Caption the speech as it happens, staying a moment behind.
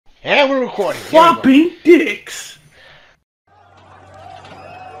And we're recording. Flopping dicks.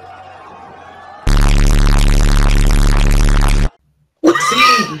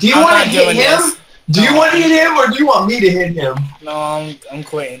 See, do you want to hit him? Do you want to hit him, or do you want me to hit him? No, I'm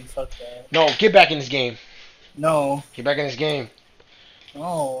quitting. Fuck that. No, get back in this game. No. Get back in this game.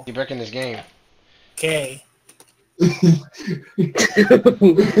 No. Get back in this game. Okay.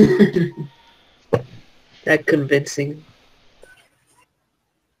 That convincing.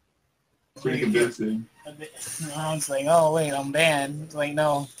 Pretty convincing. I was like, oh wait, I'm banned. It's like,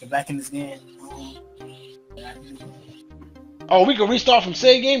 no, get back in this game. Oh, we can restart from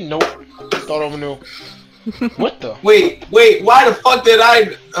save game? Nope. Start over new. What the? Wait, why the fuck did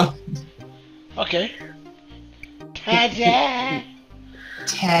I... Okay. Ta-da!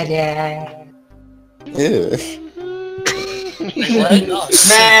 Ta-da! Ew. What? Oh,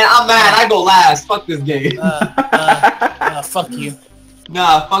 Man, I'm mad. I go last. Fuck this game. Fuck you.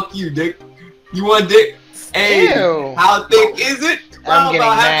 Nah, fuck you, dick. You want dick? Hey, Ew. how thick is it? I'm getting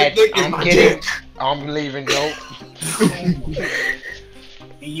about half mad. the dick is I'm my kidding. dick. I'm leaving, Joe.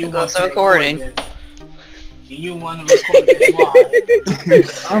 You It's want to recording. record this? You want to record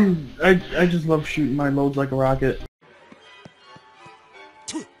this live? I just love shooting my loads like a rocket.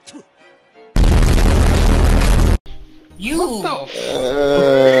 You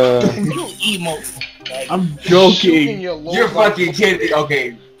emo. I'm Shooting joking. your lows You're like, fucking kidding.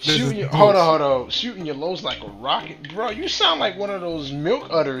 Okay. Shooting your, hold on. Shooting your lows like a rocket. Bro, you sound like one of those milk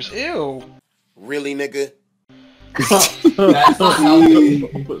udders. Ew. Really, nigga? That's not how we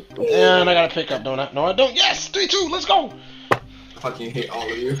And I gotta pick up, don't I? No, I don't. Yes! 3-2, let's go! fucking hate all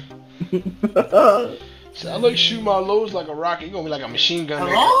of you. So I like shoot my lows like a rocket. You're gonna be like a machine gun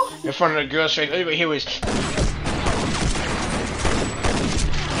Hello? in front of the girl's face. All you gonna hear is...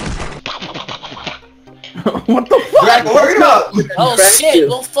 What the fuck? Drag, hurry up! Oh Thank shit! you.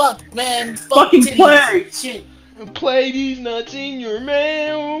 Well, fuck, man. Fuck Fucking titties. play. Shit. Play these nuts in your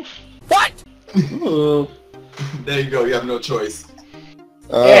mouth. Ugh. There you go. You have no choice.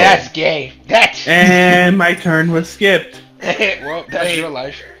 Oh. Yeah, that's gay. That's... And my turn was skipped. Well, that's Wait. your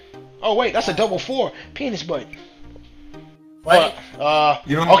life. Oh wait, that's a double 4. Penis butt. What?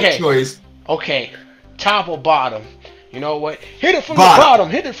 You don't have okay. a choice. Okay. Top or bottom? You know what? Hit it from Bottom. the bottom.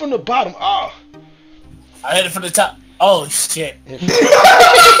 Hit it from the bottom. Oh. I hit it from the top. Oh shit.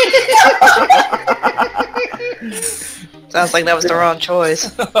 Sounds like that was the wrong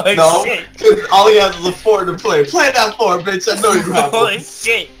choice. Holy No, shit. because all he has is a 4 to play. Play that 4, bitch. I know you have Holy one.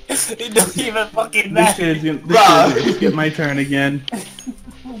 shit. It don't even fucking This matter. is gonna Bruh. skip my turn again.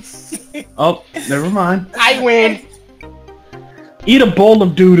 Oh, never mind. I win. Eat a bowl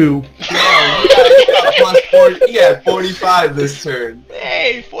of doo-doo. He had 45 this turn.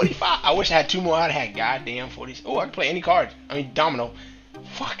 Hey, 45. I wish I had 2 more. I'd have had goddamn 40. Oh, I can play any card. I mean, domino.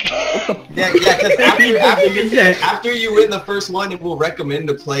 Fuck. Yeah, because after you win the first one, it will recommend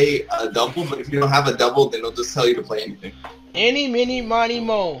to play a double, but if you don't have a double, then it'll just tell you to play anything. Any, mini, money,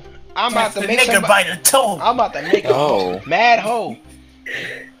 mo. I'm about to the make nigga somebody... by the toe. I'm about to make a Oh. mad hoe.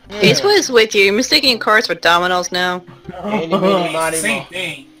 He's what is with you? You're mistaking cards for dominoes now. Any, mini, money, Same mo.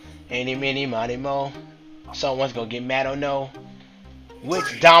 thing. Any, mini, money, mo. Someone's gonna get mad or no.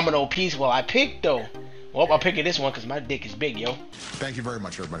 Which domino piece will I pick, though? Well, I'm picking this one because my dick is big, yo. Thank you very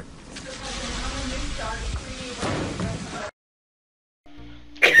much, everybody.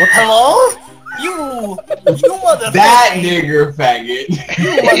 Hello? You motherfucker. That nigger faggot.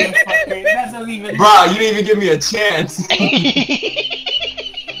 You motherfucker. That doesn't even... Bro, you didn't even give me a chance.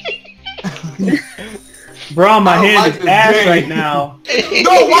 Bro, my I don't hand like is this ass game. right now.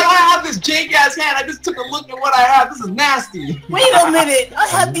 No, why do I have this jank ass hand? I just took a look at what I have. This is nasty. Wait a minute. I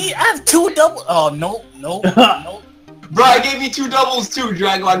have 2 double... Oh, no. Bro, I gave you 2 doubles too,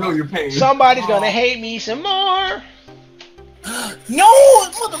 Drago. I know you're paying. Somebody's gonna hate me some more. No,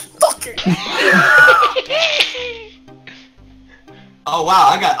 motherfucker. Oh wow,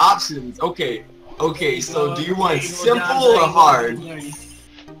 I got options. Okay, so do you want simple or hard?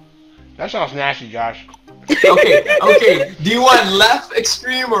 That sounds nasty, Josh. Okay. Do you want left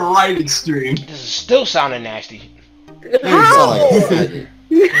extreme or right extreme? This is still sounding nasty. You sound like a faggot.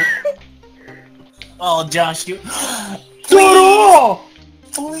 Oh, Josh, you... Doodle!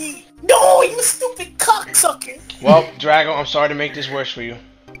 Please. No, you stupid cocksucker. Well, Drago, I'm sorry to make this worse for you.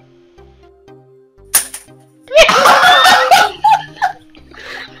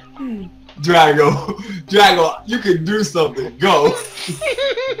 Drago, you can do something. Go.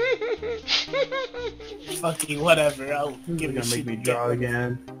 Fucking whatever. I'll You're give a gonna make shit. me draw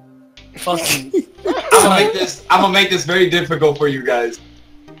again. Fucking... I'm gonna make this very difficult for you guys.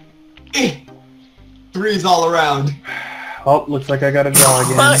 Threes all around. Oh, looks like I gotta draw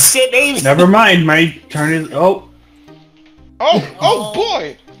Oh again. shit, baby. Never mind, my turn is... Oh. Oh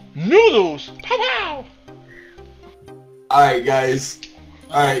boy! Noodles! Pow pow! Alright, guys.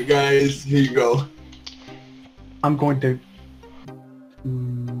 Alright, guys. Here you go. I'm going to...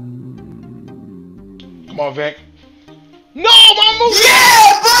 Come on, Vic. No, my move!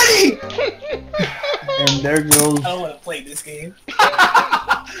 Yeah, buddy! And there goes... I don't want to play this game.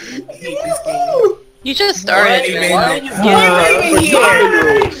 I hate this game. You just started. Why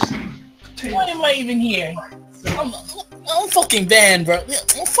am I even here? I'm fucking banned, bro.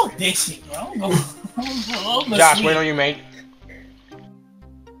 Oh, fuck this shit, bro. Josh, wait on you, mate.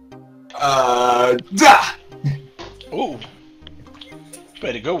 Da! Ooh.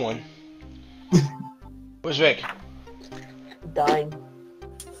 Played a good one. Where's Vic? Dying.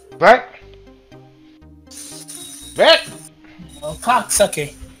 Vic? Vic? Oh,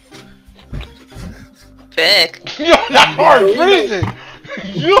 cocksucker. Vic. Yo, that hard freezing!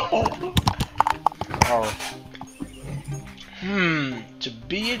 Yo! Oh. To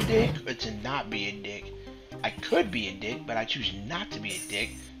be a dick or to not be a dick? I could be a dick, but I choose not to be a dick.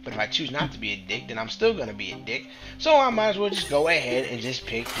 But if I choose not to be a dick, then I'm still gonna be a dick. So I might as well just go ahead and just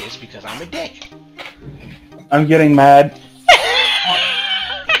pick this because I'm a dick. I'm getting mad.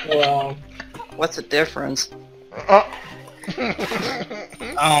 Well, What's the difference? I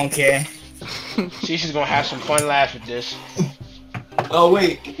don't care. She's gonna have some fun laugh at this. Oh,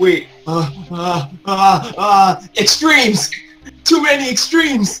 wait. Extremes! Too many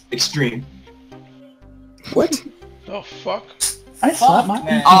extremes! Extreme. What? Oh fuck. I slapped my...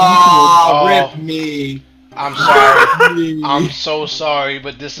 man. Oh, Oh. rip me. I'm sorry. Rip me. I'm so sorry,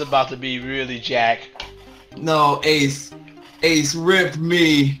 but this is about to be really jack. No, Ace. Ace ripped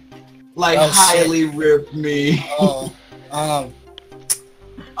me. Like, Oh, shit. highly ripped me. Oh,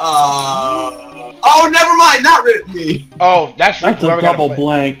 Oh, never mind. Not ripped me. Oh, that's That's a whoever gotta double play.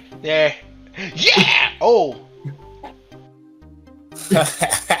 blank. Yeah. Yeah! Oh!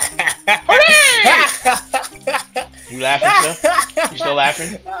 You laughing, sir? You still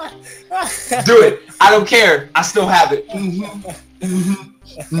laughing? Do it. I don't care. I still have it.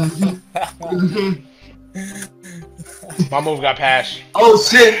 My move got passed. Oh,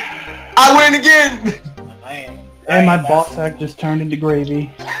 shit. I win again. And my ball sack just turned into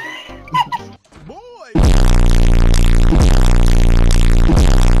gravy.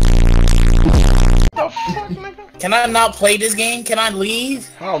 The fuck, nigga? Can I not play this game? Can I leave?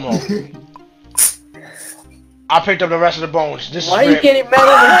 I don't know. I picked up the rest of the bones. This Why are is you rip. getting mad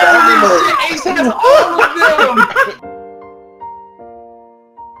at me? Ace has all of them.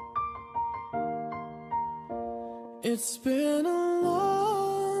 It's been a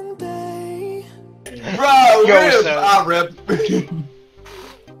long day. Bro, Yo, rip. son. I rip.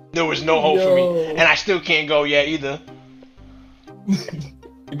 There was no hope for me. And I still can't go yet either.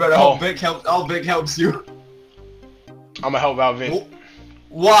 You better Oh. hope Big helps. All Big helps you. I'ma help out Vic.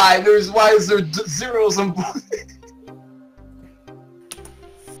 Why? Why is there zeros on both?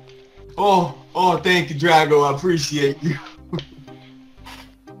 Oh, thank you, Drago. I appreciate you.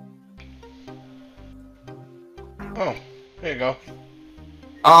 Oh, there you go.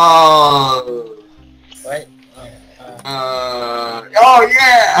 What? Oh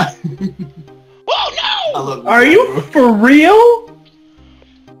yeah. Oh I no! love Are you Drago. for real?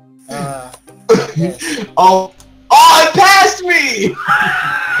 Yes. Oh, it passed me!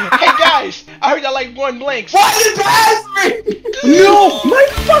 Hey guys, I heard y'all like one blanks. Why did it pass me? No! My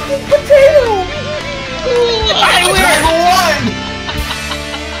fucking potato! Drago won!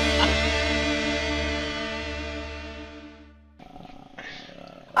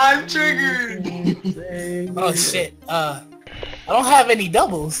 I'm triggered! Oh shit. I don't have any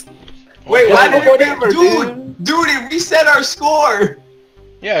doubles. Wait, why did Whatever, it... Dude, it reset our score!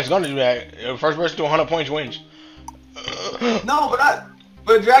 Yeah, it's gonna do that. First person to 100 points wins. No, but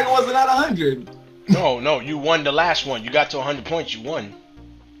Dragon wasn't at 100. No, you won the last one. You got to 100 points, you won.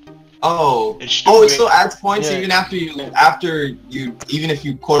 Oh. It's stupid. Oh, it still adds points Yeah. even even if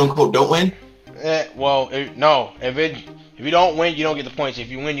you quote unquote don't win? Well, no. If you don't win, you don't get the points. If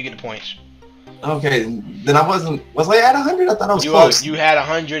you win, you get the points. Okay, then I was I at 100? I thought I was close. You had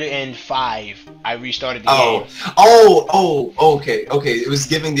 105. I restarted the Oh. game. Oh, okay. It was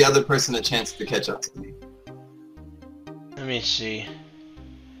giving the other person a chance to catch up to me. Let me see.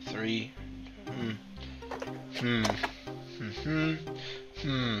 3.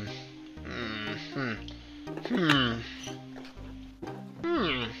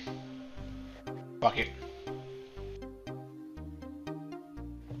 Fuck it.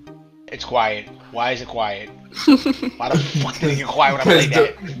 It's quiet. Why is it quiet? Why the fuck did it get quiet when I played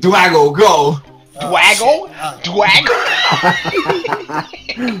that? Drago, go! Dwaggle? Dwaggle?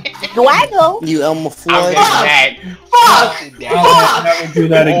 Dwaggle. You Elmer I'm Floyd. getting mad. I'll Never do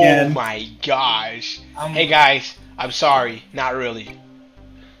that Oh again. my gosh. Hey guys, I'm sorry. Not really.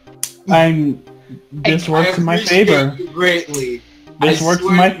 This works in my favor. Greatly. This works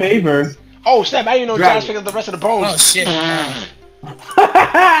in my favor. Oh snap, I didn't know Dragon. Josh picked up the rest of the bones. Oh shit.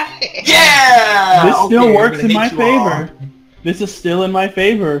 Yeah! This still Okay, works I'm in gonna my hate you all. favor. This is still in my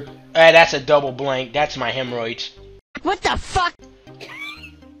favor. That's a double blank. That's my hemorrhoids. What the fuck?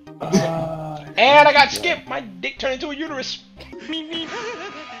 And I got skipped. My dick turned into a uterus.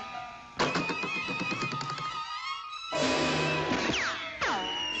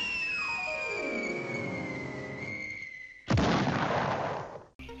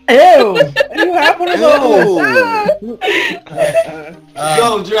 Ew! You have one of those!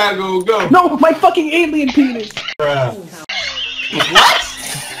 Go, Drago, go! No, my fucking alien penis! What?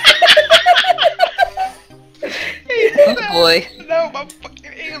 Oh boy. No, my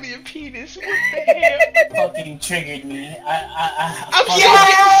fucking alien penis. What the hell? Fucking triggered me. I'm still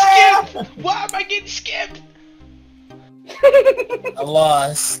getting skipped. Why am I getting skipped? I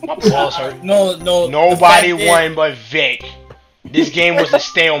lost. My balls hurt. No. Nobody the fact won but Vic. This game was a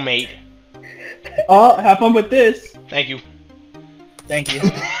stalemate. Oh, have fun with this. Thank you. Thank you.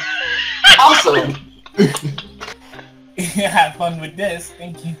 Awesome! Have fun with this.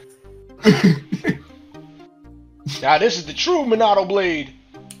 Thank you. Now this is the true Minato blade.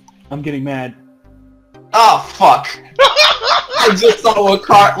 I'm getting mad. Oh, fuck. I just saw a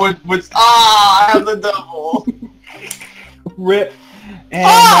cart with I have the double. Rip. And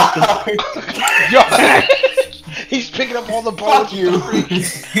Yo, he's picking up all the bones. Fuck you.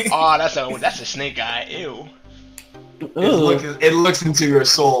 Oh, that's a snake eye. Ew. It looks into your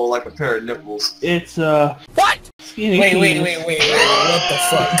soul like a pair of nipples. It's what? Skinny Wait, penis. what the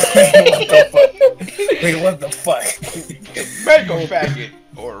fuck? Wait, what the fuck? Mega faggot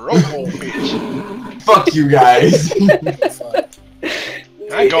or robo bitch. Fuck you guys.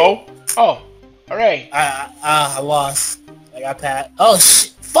 I go. Oh, alright. I lost. I got Pat. Oh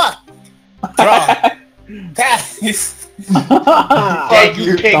shit! Fuck! Draw. Pass. Then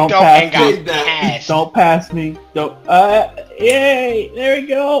you picked Don't up pass and got me. passed. Don't pass me. Don't. Yay! There we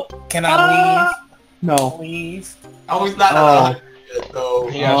go. Can I No. leave? I was not Oh. yet, though.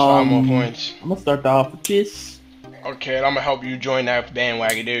 He has 5 more points. I'm gonna start off with this. Okay, I'm gonna help you join that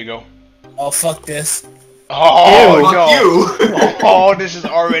bandwagon. There you go. Oh fuck this. Oh Fuck no! you. Oh, this is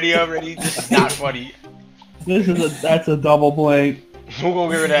already. This is not funny. That's a double blank. Who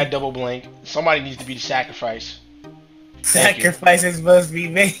gonna get rid of that double blank? Somebody needs to be the sacrifice. Thank you. Sacrifices must be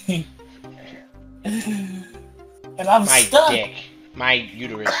made. And I'm My stuck. dick, my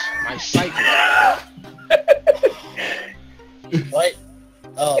uterus, my cycle. What?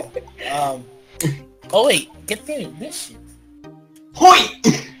 Oh. Oh wait, get through this shit. Point.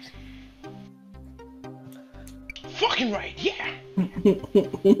 Fucking right, yeah.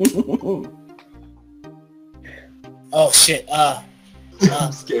 Oh shit.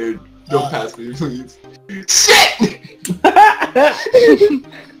 I'm scared. Don't pass me, please. Shit!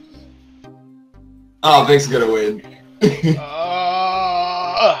 Oh, Vic's gonna win.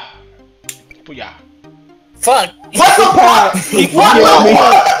 Booyah. Fuck. What the fuck?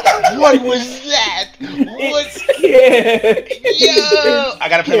 What was that? What? It's scared. Yo! I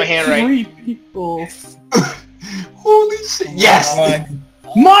gotta play my hand right. 3 people. Holy shit. Yes!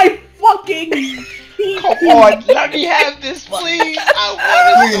 My fucking. Come on, let me have this, please. I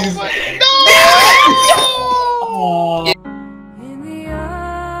want it so much. No! Oh. In the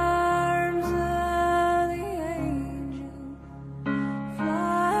arms of the angel,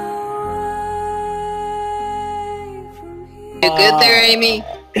 fly away from here. You good there, Amy?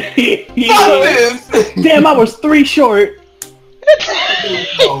 Fuck this! Damn, I was 3 short.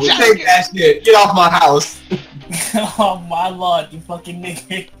 No, take that shit. Get off my house. Oh my lord, you fucking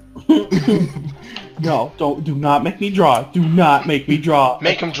nigga. No, do not make me draw. Do not make me draw.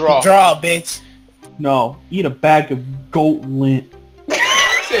 Make him draw. Draw, bitch. No, eat a bag of goat lint.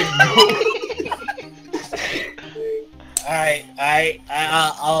 Alright,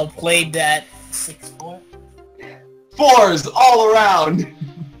 I'll play that 6-4. 4s all around.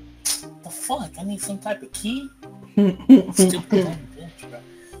 The fuck? I need some type of key? Stupid bitch, bro.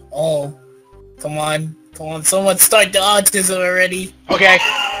 Oh, come on. Someone start the autism already. Okay.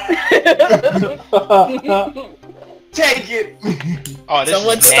 Take it. Oh, this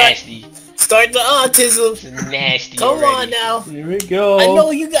Someone is nasty. Start the autism. This is nasty. Come on already. now. Here we go. I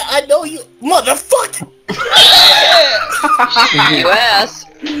know you, motherfucker. You ass.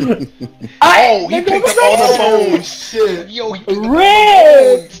 Oh, he picked up all the bones. Shit. Yo, he picked up all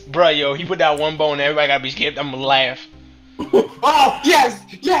Red. the bones. Bruh, yo, he put that one bone and everybody gotta be scared. I'm gonna laugh. Oh, yes!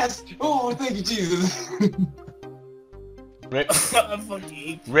 Yes! Oh, thank you, Jesus. Rip. I fucking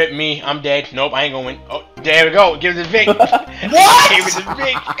hate Rip me. I'm dead. Nope, I ain't gonna win. Oh, there we go. Give it to Vic. What? Give it to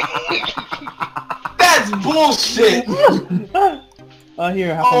Vic. That's bullshit!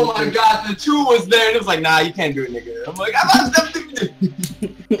 Here. Oh my god, the 2 was there and it was like, nah, you can't do it, nigga. I'm like,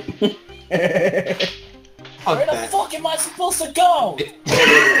 I'm Where the fuck am I supposed to go?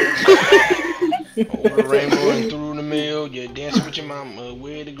 Over the rainbow and through the mill. You're dancing with your mama.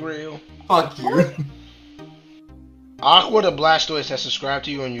 Where the grill? Fuck you. Aqua the Blastoise has subscribed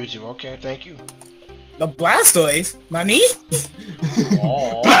to you on YouTube. Okay, thank you. The Blastoise? Nani?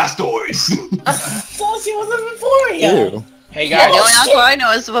 Oh. Blastoise! I thought she was a Vaporeon. Ew. Hey Yeah, the guys. only Aqua I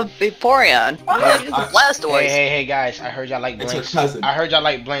know is a Vaporeon. Blastoise. Hey guys. I heard y'all like It's her blanks. cousin. I heard y'all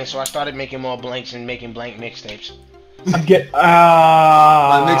like blanks, so I started making more blanks and making blank mixtapes. I'm get.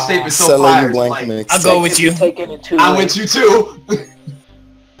 My mixtape is so Selling fire. you it's blank like, mix. I'll go with you. Taking it too I'm late. with you too.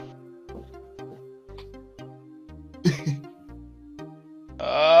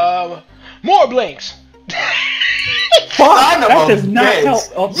 More blanks. Fuck! Son of That a does not bitch. help.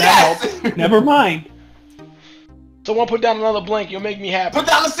 Oh, that Yes! helped. Never mind. Someone put down another blank. You'll make me happy. Put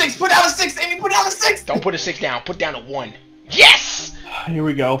down a 6, put down a 6, Amy, put down a 6! Don't put a 6 down. Put down a 1. Yes. Here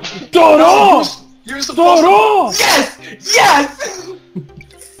we go. Dodo! You're supposed Dodo! to... Yes! Yes!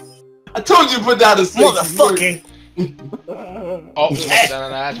 I told you to put down a 6. Motherfucker. Oh,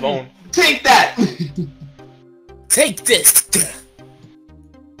 that's bone. Take that! Take this. Vic's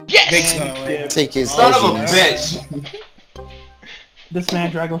Yes. gonna win. Take his Son of a edges. bitch. This man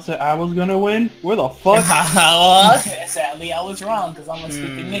Drago said I was gonna win. Where the fuck? Sadly, I was wrong because I'm a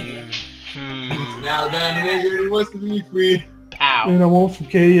stupid nigga. Now that nigga wants to be free. Pow. And I want some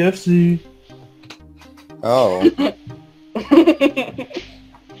KFC. Oh.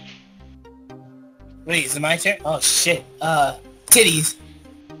 Wait, is it my turn? Oh shit. Titties.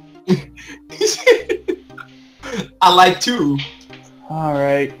 I like 2.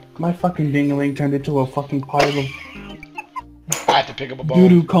 Alright. My fucking dingling turned into a fucking pile of I have to pick up a bone.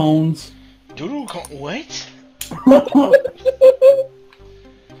 doo-doo cones. Doodoo. What?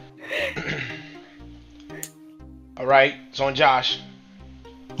 All right. It's on Josh.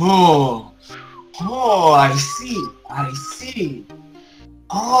 Oh. Oh, I see. I see.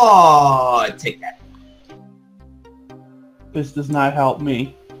 Oh, take that. This does not help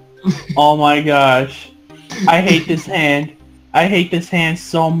me. Oh my gosh. I hate this hand. I hate this hand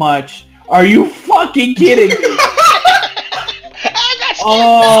so much. Are you fucking kidding me?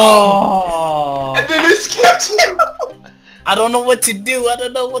 Oh. And then it skipped you. I don't know what to do. I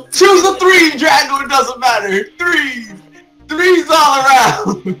don't know what to Choose do. a 3, Drago. It doesn't matter. 3s. 3s all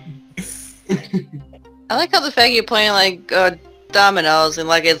around. I like how the fact you're playing like Dominoes and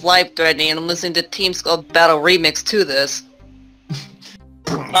like it's life threatening and I'm listening to Team Skull Battle Remix to this.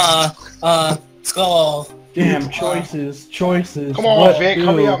 Skull. Damn, choices. Come on, What Vic. do?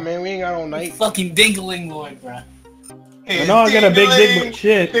 Hurry up, man. We ain't got all night. Fucking dingling lord, bro. I know I got a big dick, but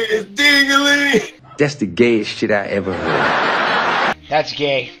shit. It's dingling. That's the gayest shit I ever heard. That's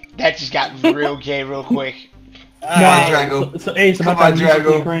gay. That just got real gay real quick. Come on, Drago. So, hey, it's about Come on, time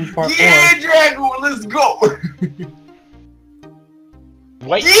Drago. to cringe part 4. Yeah, Drago. Let's go.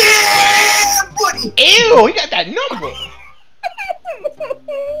 Wait. Yeah, buddy. Ew, he got that number.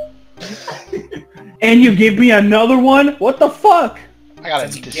 And you give me another one? What the fuck? I got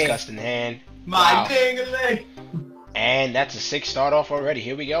a disgusting hand. My Wow. dingling. And that's a 6 start off already.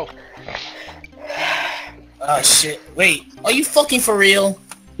 Here we go. Oh shit. Wait. Are you fucking for real?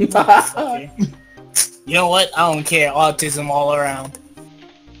 Okay. You know what? I don't care. Autism all around.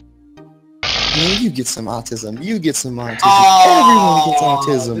 Man, you get some autism. You get some autism. Oh, Everyone gets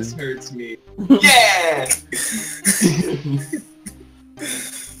autism. This hurts me. Yeah.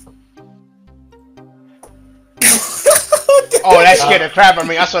 Oh, that scared the crap out of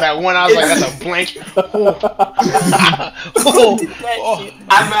me. I saw that one. I was like, that's a blank. Oh. Who did that shit?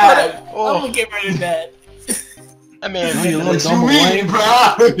 I'm mad. I'm gonna get rid of that. That man, No, you man, love What you double mean,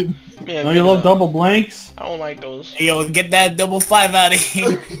 blanks. bro? No, you love double blanks. I don't like those. Hey, yo, get that double 5 out of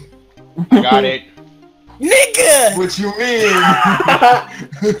here. I got it. Nigga! What you mean?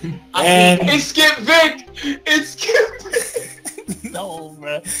 And It skipped Vic. It skipped Vic. No,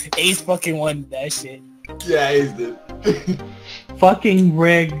 bro. Ace fucking won that shit. Yeah, Ace did. fucking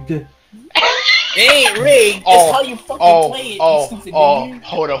rigged. It ain't rigged. Oh, it's how you fucking play it, you stupid nigga.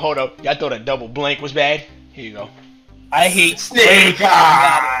 Hold up. Y'all thought a double blank was bad? Here you go. I hate Snake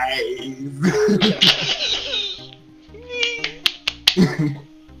eyes.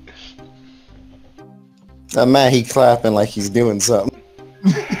 That man, he clapping like he's doing something.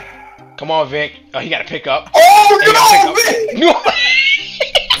 Come on, Vic. Oh, he got to pick up. Oh He gotta no,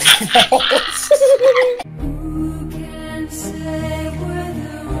 pick up. Who can say where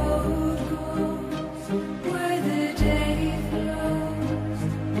the road goes, where the day flows?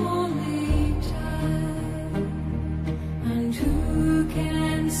 Only time. And who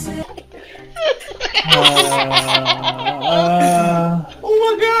can say? Oh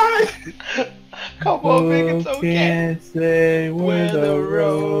my god! Come on, Vic. It's Who okay. can't say Where the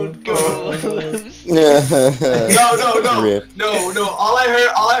road goes. Rip. No. All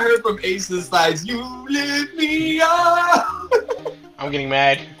I heard from Ace's side is, "You lift me up." I'm getting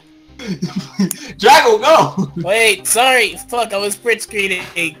mad. Drago, go! Wait, sorry. Fuck, I was print screening.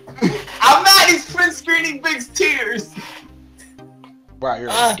 I'm mad. He's print screening Big's tears. Wow, you're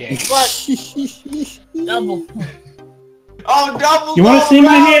Ah, dead. fuck. Double. Oh, double. You want to see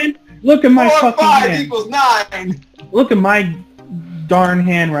my hand? Look at my 4 fucking 5 hand. equals 9. Look at my darn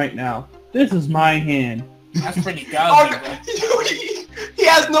hand right now. This is my hand. That's pretty Oh, godly, no. He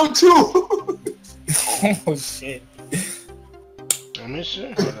has no 2. bro. Oh shit. Let me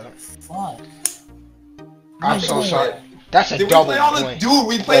see. Fuck. I'm so sorry. That's a Did we double play all the point. dude?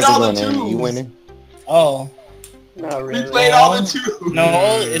 We played How's it all the going, Andy? You 2s. winning? Oh. Not We really. played all the 2s.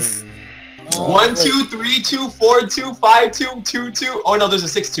 No, it's... 1 2 3 2 4 2 5 2 2 2. Oh no, there's a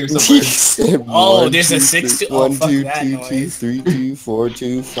 6 2 somewhere. Oh, there's a 6-2. Oh, 1 fuck 2 that 2 2 noise. 3 2 4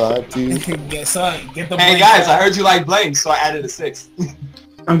 2 5 2. Get son, get the Hey blank guys, I out. heard you like blanks, so I added a 6.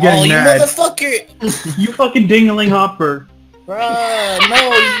 I'm Oh, getting you mad. motherfucker! You fucking dingling hopper. Bruh,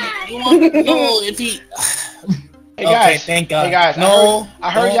 no, no, if he... Hey Okay, guys. thank God. Hey guys. No,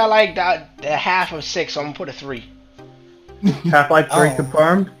 I heard don't. y'all like the half of 6, so I'm gonna put a 3. Half-Life 3 Oh.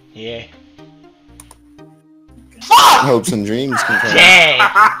 confirmed. Yeah. Hopes and dreams confirmed. Dang.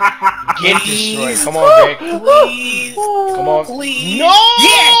 Get destroyed. Come on, Vic. Please, Come on. please. No!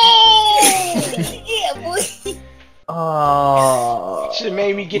 Yeah, boy. Oh. Should've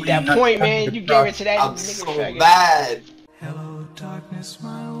made me get that point, man. You gave it to that I'm nigga so faggot. bad. Hello, darkness,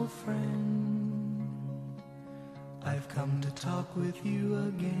 my old friend. I've come to talk with you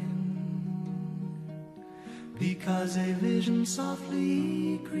again. Because a vision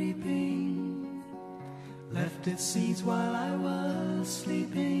softly creeping left its seeds while I was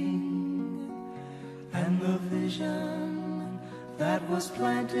sleeping. And the vision that was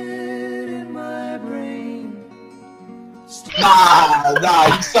planted in my brain. Nah,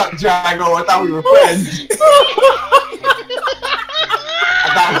 you suck, Drago. I thought we were friends. I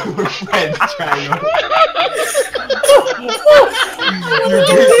thought we were friends, Drago. You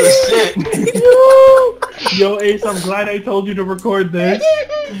piece of shit. Yo, Ace, I'm glad I told you to record this.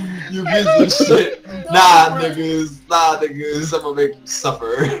 You piece of shit. Nah, niggas. I'm gonna make you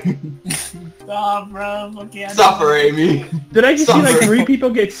suffer. Stop, bro. Okay, Suffer, Amy. Did I just see like Suffer. 3 people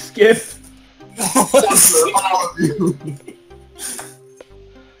get skipped? Suffer, all of you.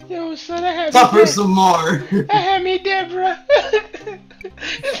 Yo, son, I had Suffer me some more. dead. I had me dead, bro.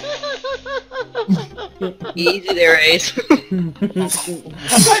 Easy there, Ace.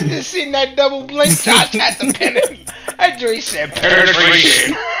 I just seen that double blink. Josh had the penalty. I just said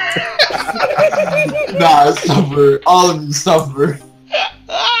penetration. Nah, suffer. All of you suffer.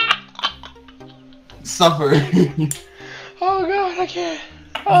 Suffer. Oh god, I can't.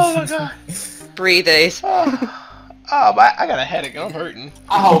 Oh my god. Breathe, Ace. Oh, but I got a headache. I'm hurting.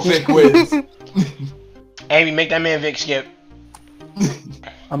 I hope Vic wins. Amy, make that man Vic skip.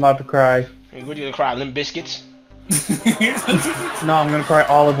 I'm about to cry. What are you gonna cry? Limp biscuits? No, I'm gonna cry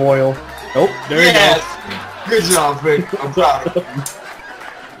olive oil. Nope, there you Yes. Good job, Vic. I'm proud of you. go.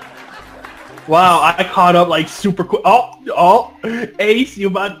 Wow, I caught up like super quick. Oh, Ace, you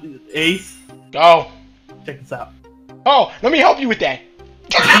about Ace? Go. Check this out. Oh, let me help you with that.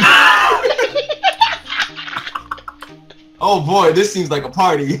 Oh boy, this seems like a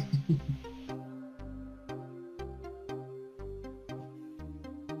party.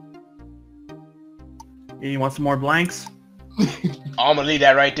 You want some more blanks? I'm gonna leave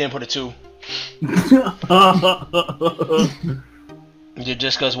that right there and put a 2.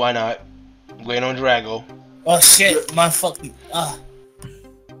 Just cause why not? I'm waiting on Drago. Oh shit, my fucking...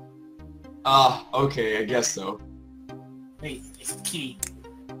 Okay, I guess so. Wait, it's a key.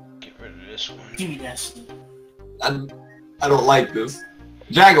 Get rid of this one. Give me that shit. I don't like this.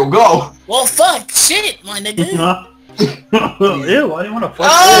 Drago, go! Well, fuck, shit, my nigga. Ew, I didn't want to fuck.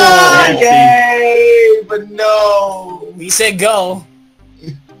 Okay, but no. We said go.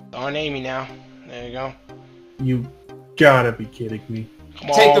 On Amy now. There you go. You gotta be kidding me.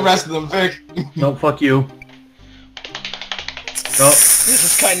 Come on. Take the rest of them, Vic. No, fuck you. Oh, This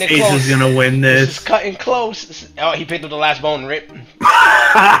is cutting it Ace close. is gonna win This is this. cutting close. Oh, he picked up the last bone. Rip.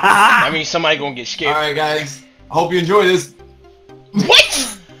 I mean, somebody gonna get skipped. Alright, guys. I hope you enjoy this.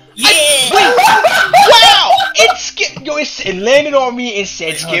 What? Yeah! Wait! Wow! It landed on me and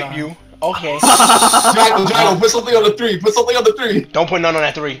said skip you. Okay. Drago, put something on the 3. Put something on the 3. Don't put none on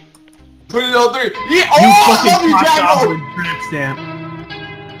that 3. Put it on 3. Yeah! You Oh, fucking I love you, cocked off Drago! with tramp stamp.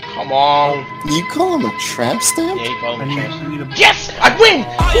 Come on. You call him a tramp stamp? Yeah, you call I him need, trash. I need a... Yes! I win!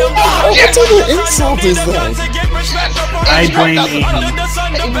 What type of insult is that? I blame Aiden.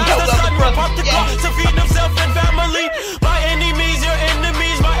 Even helped out the brother. Yes.